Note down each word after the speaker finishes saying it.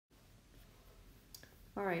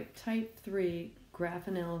All right, type 3 graph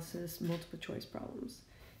analysis multiple choice problems.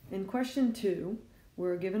 In question 2,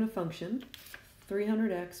 we're given a function,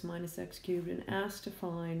 300x minus x cubed, and asked to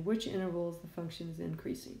find which intervals the function is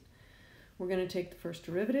increasing. We're going to take the first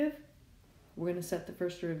derivative. We're going to set the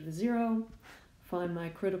first derivative to 0, find my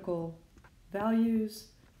critical values,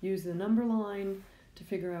 use the number line to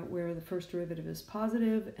figure out where the first derivative is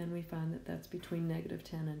positive, and we find that that's between negative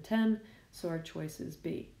 10 and 10, so our choice is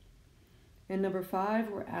B. In number 5,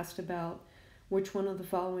 we're asked about which one of the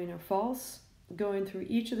following are false. Going through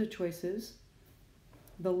each of the choices,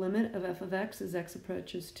 the limit of f of x as x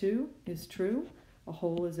approaches 2 is true. A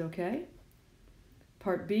whole is okay.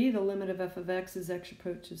 Part B, the limit of f of x as x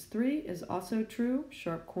approaches 3 is also true.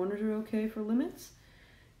 Sharp corners are okay for limits.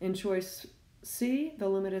 In choice C, the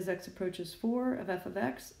limit as x approaches 4 of f of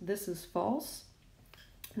x, this is false.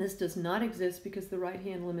 This does not exist because the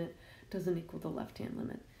right-hand limit doesn't equal the left-hand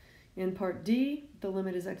limit. In part D, the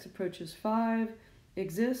limit as x approaches 5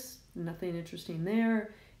 exists, nothing interesting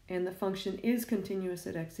there, and the function is continuous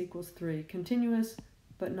at x equals 3. Continuous,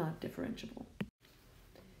 but not differentiable.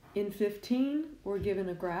 In 15, we're given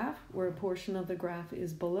a graph where a portion of the graph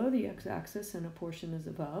is below the x-axis and a portion is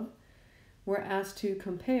above. We're asked to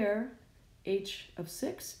compare h of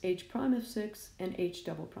 6, h prime of 6, and h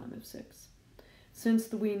double prime of 6.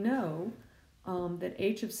 Since we know that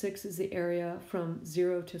h of 6 is the area from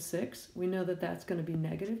 0 to 6, we know that that's going to be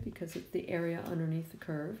negative because it's the area underneath the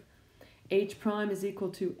curve. H prime is equal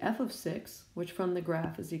to f of 6, which from the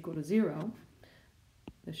graph is equal to 0.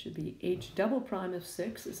 This should be h double prime of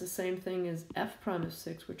 6 is the same thing as f prime of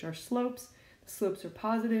 6, which are slopes. The slopes are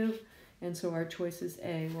positive, and so our choice is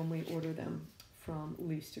A when we order them from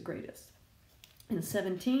least to greatest. In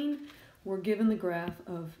 17, we're given the graph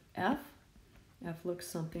of f. F looks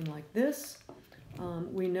something like this.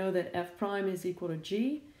 We know that f prime is equal to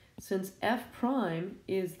g. Since f prime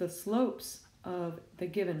is the slopes of the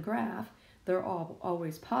given graph, they're all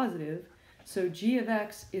always positive. So g of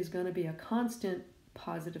x is going to be a constant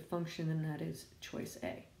positive function, and that is choice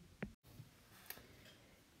A.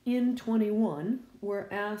 In 21, we're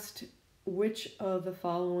asked which of the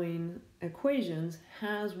following equations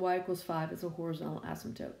has y equals 5 as a horizontal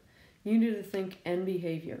asymptote. You need to think end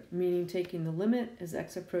behavior, meaning taking the limit as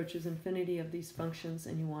x approaches infinity of these functions,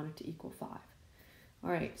 and you want it to equal 5. All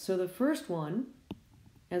right, so the first one,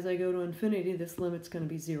 as I go to infinity, this limit's going to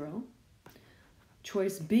be 0.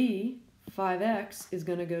 Choice B, 5x, is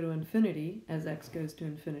going to go to infinity as x goes to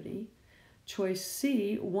infinity. Choice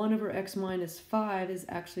C, 1 over x minus 5, is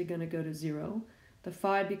actually going to go to 0. The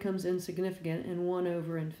 5 becomes insignificant, and 1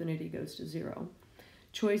 over infinity goes to 0.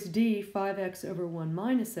 Choice D, 5x over 1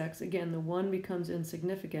 minus x, again, the 1 becomes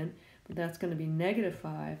insignificant, but that's going to be negative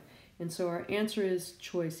 5. And so our answer is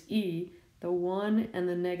choice E. The 1 and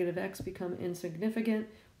the negative x become insignificant.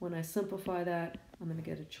 When I simplify that, I'm going to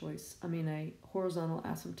get a horizontal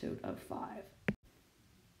asymptote of 5.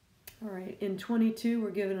 All right, in 22,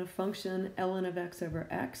 we're given a function ln of x over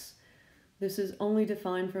x. This is only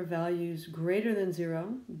defined for values greater than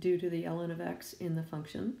 0 due to the ln of x in the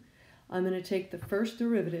function. I'm going to take the first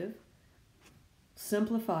derivative,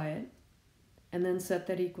 simplify it, and then set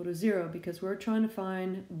that equal to 0 because we're trying to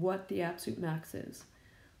find what the absolute max is.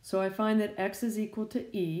 So I find that x is equal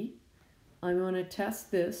to e. I'm going to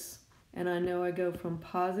test this, and I know I go from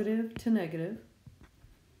positive to negative,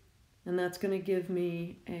 and that's going to give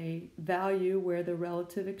me a value where the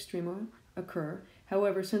relative extrema occur.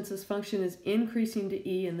 However, since this function is increasing to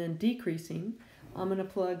e and then decreasing, I'm going to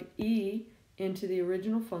plug e into the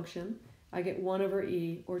original function. I get 1 over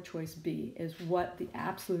e, or choice B, is what the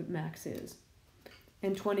absolute max is.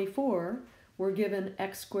 In 24, we're given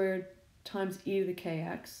x squared times e to the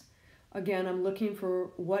kx. Again, I'm looking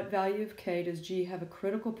for what value of k does g have a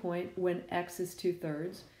critical point when x is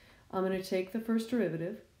 2/3. I'm going to take the first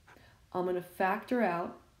derivative. I'm going to factor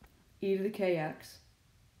out e to the kx.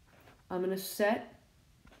 I'm going to set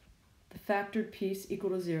the factored piece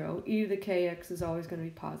equal to 0. E to the kx is always going to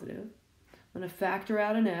be positive. I'm going to factor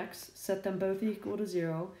out an x, set them both equal to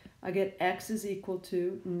 0. I get x is equal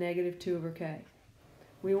to negative 2 over k.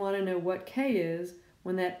 We want to know what k is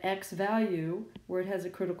when that x value, where it has a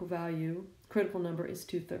critical number, is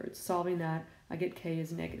 2/3. Solving that, I get k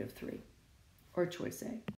is negative 3, or choice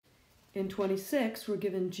A. In 26, we're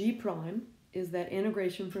given g prime is that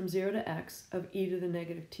integration from 0 to x of e to the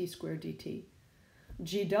negative t squared dt.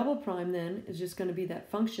 G double prime then is just going to be that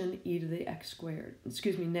function e to the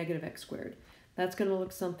negative x squared. That's going to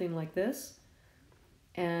look something like this.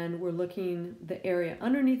 And we're looking, the area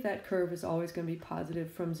underneath that curve is always going to be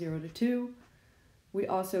positive from 0 to 2. We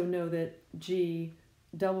also know that g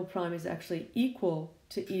double prime is actually equal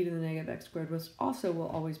to e to the negative x squared, which also will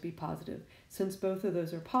always be positive. Since both of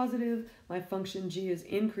those are positive, my function g is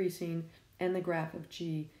increasing and the graph of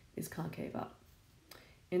g is concave up.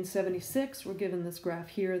 In 76, we're given this graph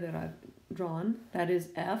here that I've drawn, that is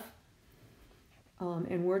f,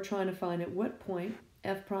 and we're trying to find at what point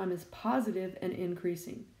f prime is positive and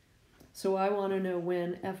increasing. So I want to know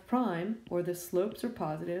when f prime, or the slopes, are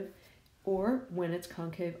positive, or when it's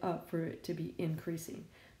concave up for it to be increasing.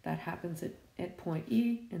 That happens at point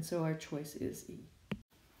E, and so our choice is E.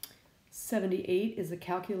 78 is a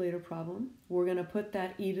calculator problem. We're going to put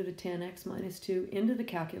that e to the tan x minus 2 into the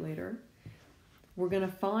calculator. We're going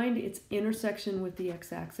to find its intersection with the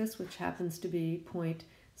x-axis, which happens to be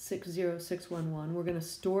 0.60611. We're going to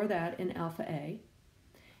store that in alpha A.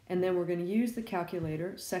 And then we're going to use the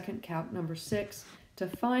calculator, second calc number 6, to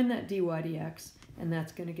find that dy dx, and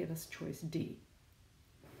that's going to give us choice D.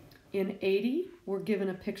 In 80, we're given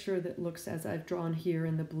a picture that looks as I've drawn here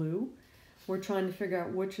in the blue. We're trying to figure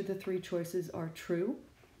out which of the three choices are true.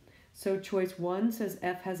 So choice 1 says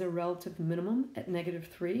f has a relative minimum at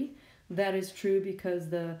 -3. That is true because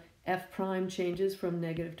the f prime changes from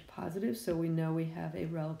negative to positive, so we know we have a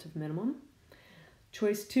relative minimum.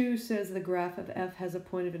 Choice 2 says the graph of f has a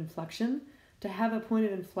point of inflection. To have a point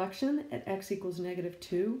of inflection at x equals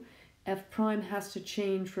 -2, f prime has to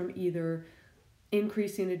change from either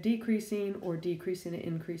increasing to decreasing or decreasing to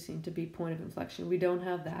increasing to be point of inflection. We don't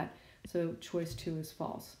have that, so choice 2 is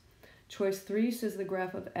false. Choice 3 says the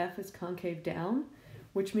graph of f is concave down,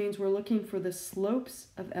 which means we're looking for the slopes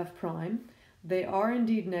of f prime. They are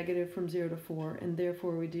indeed negative from 0 to 4, and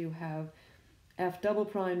therefore we do have f double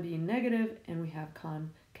prime being negative, and we have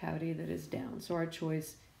concavity that is down. So our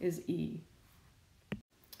choice is E.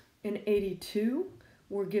 In 82,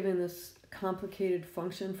 we're given this complicated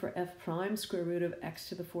function for f prime, square root of x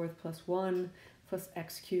to the 4th plus 1 plus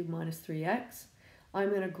x cubed minus 3x. I'm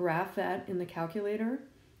going to graph that in the calculator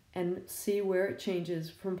and see where it changes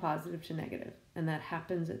from positive to negative. And that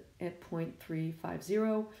happens at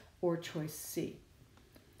 0.350, or choice C.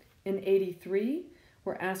 In 83,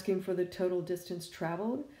 we're asking for the total distance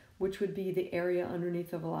traveled, which would be the area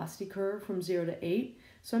underneath the velocity curve from 0 to 8.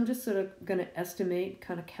 So I'm just sort of going to estimate,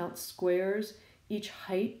 kind of count squares. Each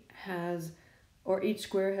height has, or each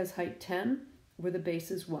square has height 10, where the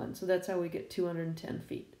base is 1. So that's how we get 210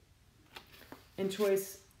 feet.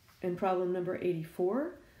 In problem number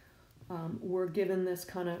 84, we're given this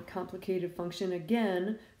kind of complicated function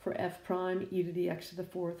again for f prime e to the x to the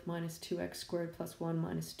 4th minus 2x squared plus 1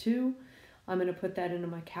 minus 2. I'm going to put that into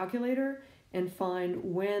my calculator and find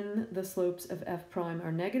when the slopes of f prime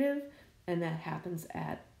are negative, and that happens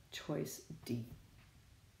at choice D.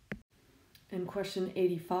 In question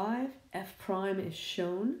 85, f prime is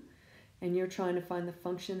shown, and you're trying to find the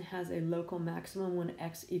function has a local maximum when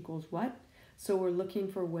x equals what? So we're looking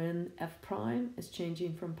for when f prime is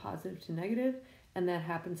changing from positive to negative, and that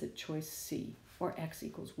happens at choice C, or x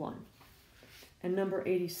equals 1. And number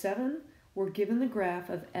 87, we're given the graph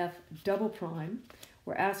of f double prime.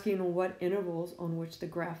 We're asking what intervals on which the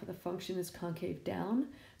graph of the function is concave down.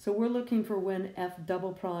 So we're looking for when f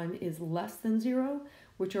double prime is less than 0,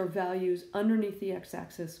 which are values underneath the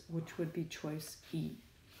x-axis, which would be choice E.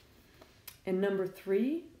 In number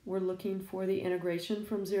 3, we're looking for the integration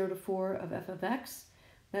from 0 to 4 of f of x.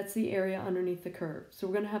 That's the area underneath the curve. So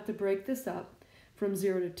we're going to have to break this up from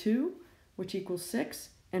 0 to 2, which equals 6,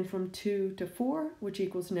 and from 2 to 4, which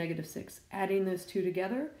equals -6. Adding those two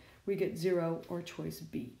together, we get 0, or choice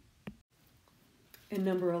B. In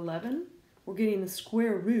number 11, we're getting the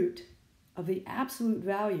square root of the absolute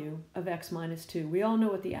value of x minus 2. We all know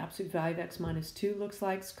what the absolute value of x minus 2 looks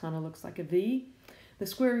like. It kind of looks like a V. The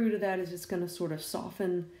square root of that is just going to sort of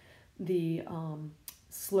soften the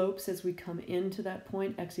slopes as we come into that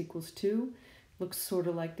point, x equals 2. Looks sort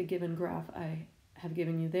of like the given graph I have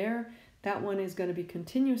given you there. That one is going to be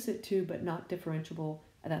continuous at 2, but not differentiable.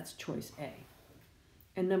 That's choice A.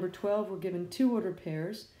 And number 12, we're given two ordered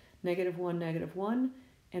pairs, -1, -1,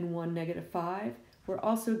 and 1, -5. We're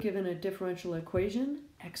also given a differential equation,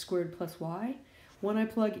 x squared plus y. When I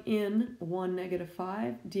plug in 1,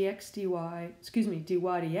 -5, dy dx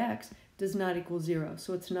does not equal 0,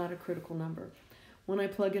 so it's not a critical number. When I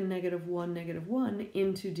plug in -1, -1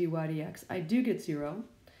 into dy dx, I do get 0.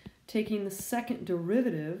 Taking the second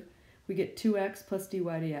derivative, we get 2x plus dy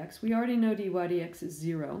dx. We already know dy dx is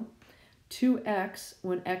 0. 2x,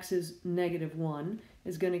 when x is -1,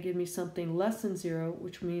 is going to give me something less than 0,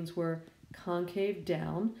 which means we're concave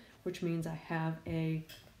down, which means I have a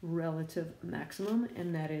relative maximum,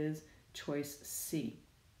 and that is choice C.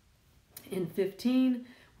 In 15,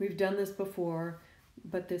 we've done this before,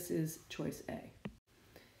 but this is choice A.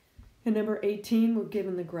 In number 18, we're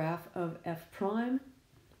given the graph of f prime.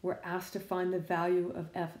 We're asked to find the value of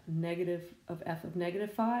f of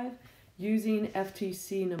negative 5 using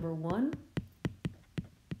FTC number 1.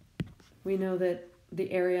 We know that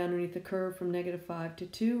the area underneath the curve from negative 5 to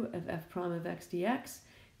 2 of f prime of x dx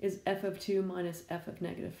is f of 2 minus f of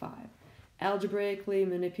negative 5. Algebraically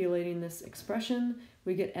manipulating this expression,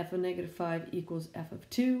 we get f of negative 5 equals f of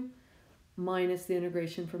 2 minus the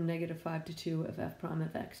integration from negative 5 to 2 of f prime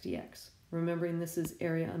of x dx. Remembering this is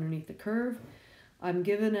area underneath the curve, I'm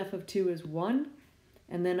given f of 2 is 1,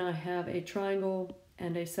 and then I have a triangle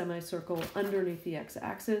and a semicircle underneath the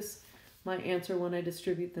x-axis. My answer when I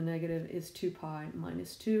distribute the negative is 2 pi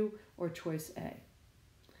minus 2, or choice A.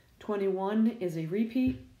 21 is a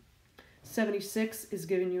repeat. 76 is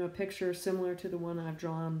giving you a picture similar to the one I've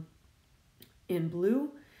drawn in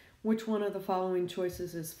blue. Which one of the following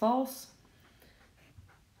choices is false?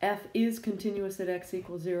 F is continuous at x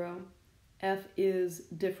equals 0. F is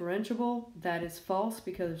differentiable. That is false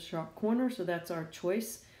because of sharp corner, so that's our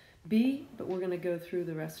choice B, but we're going to go through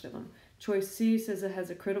the rest of them. Choice C says it has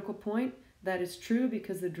a critical point. That is true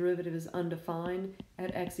because the derivative is undefined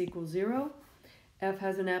at x equals 0. F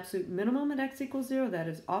has an absolute minimum at x equals 0. That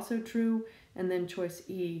is also true. And then choice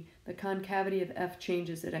E, the concavity of F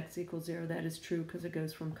changes at x equals 0. That is true because it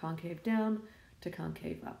goes from concave down to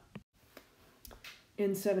concave up.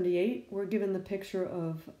 In 78, we're given the picture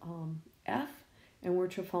of F, and we're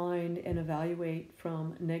to find and evaluate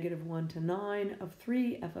from negative 1 to 9 of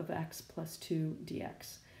 3 f of x plus 2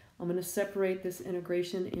 dx. I'm going to separate this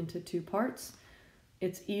integration into two parts.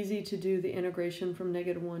 It's easy to do the integration from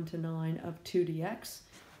negative 1 to 9 of 2 dx.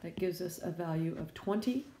 That gives us a value of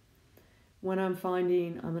 20. When I'm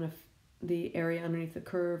finding the area underneath the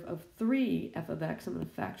curve of 3 f of x, I'm going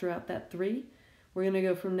to factor out that 3. We're going to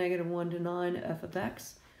go from negative 1 to 9 f of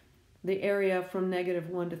x. The area from negative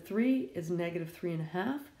 1 to 3 is negative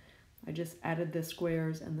 3.5. I just added the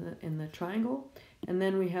squares in the triangle. And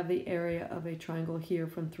then we have the area of a triangle here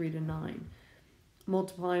from 3 to 9.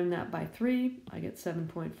 Multiplying that by 3, I get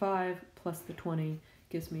 7.5 plus the 20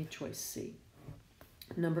 gives me choice C.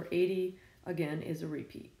 Number 80, again, is a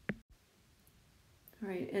repeat. All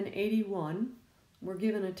right, in 81, we're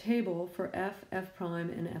given a table for f, f prime,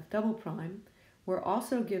 and f double prime. We're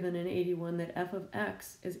also given in 81 that f of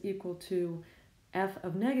x is equal to f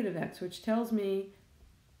of negative x, which tells me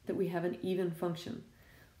that we have an even function.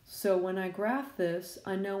 So when I graph this,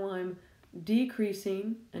 I know I'm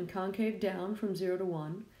decreasing and concave down from 0 to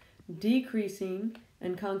 1, decreasing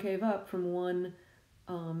and concave up from 1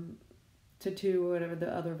 to 2, or whatever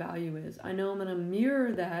the other value is. I know I'm going to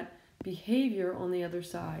mirror that behavior on the other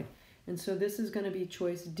side. And so this is going to be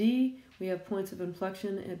choice D. We have points of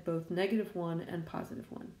inflection at both negative 1 and positive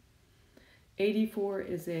 1. 84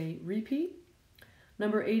 is a repeat.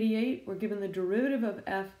 Number 88, we're given the derivative of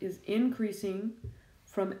f is increasing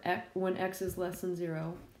from x when x is less than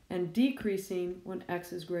 0 and decreasing when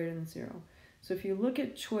x is greater than 0. So if you look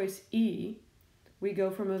at choice E, we go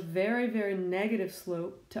from a very, very negative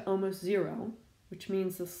slope to almost 0, which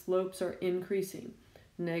means the slopes are increasing.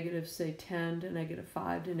 Negative, say, 10 to negative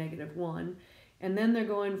 5 to negative 1. And then they're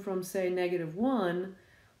going from, say, negative 1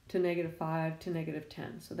 to negative 5 to negative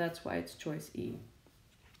 10. So that's why it's choice E.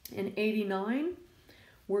 In 89,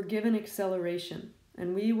 we're given acceleration,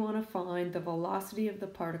 and we want to find the velocity of the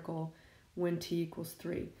particle when t equals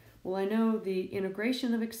 3. Well, I know the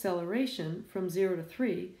integration of acceleration from 0 to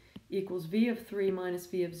 3 equals v of 3 minus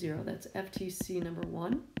v of 0. That's FTC number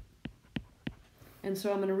 1. And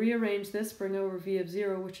so I'm going to rearrange this, bring over v of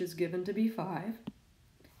 0, which is given to be 5.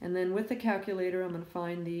 And then with the calculator, I'm going to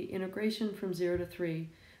find the integration from 0 to 3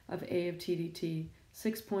 of a of t dt,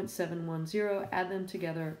 6.710. Add them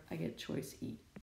together, I get choice E.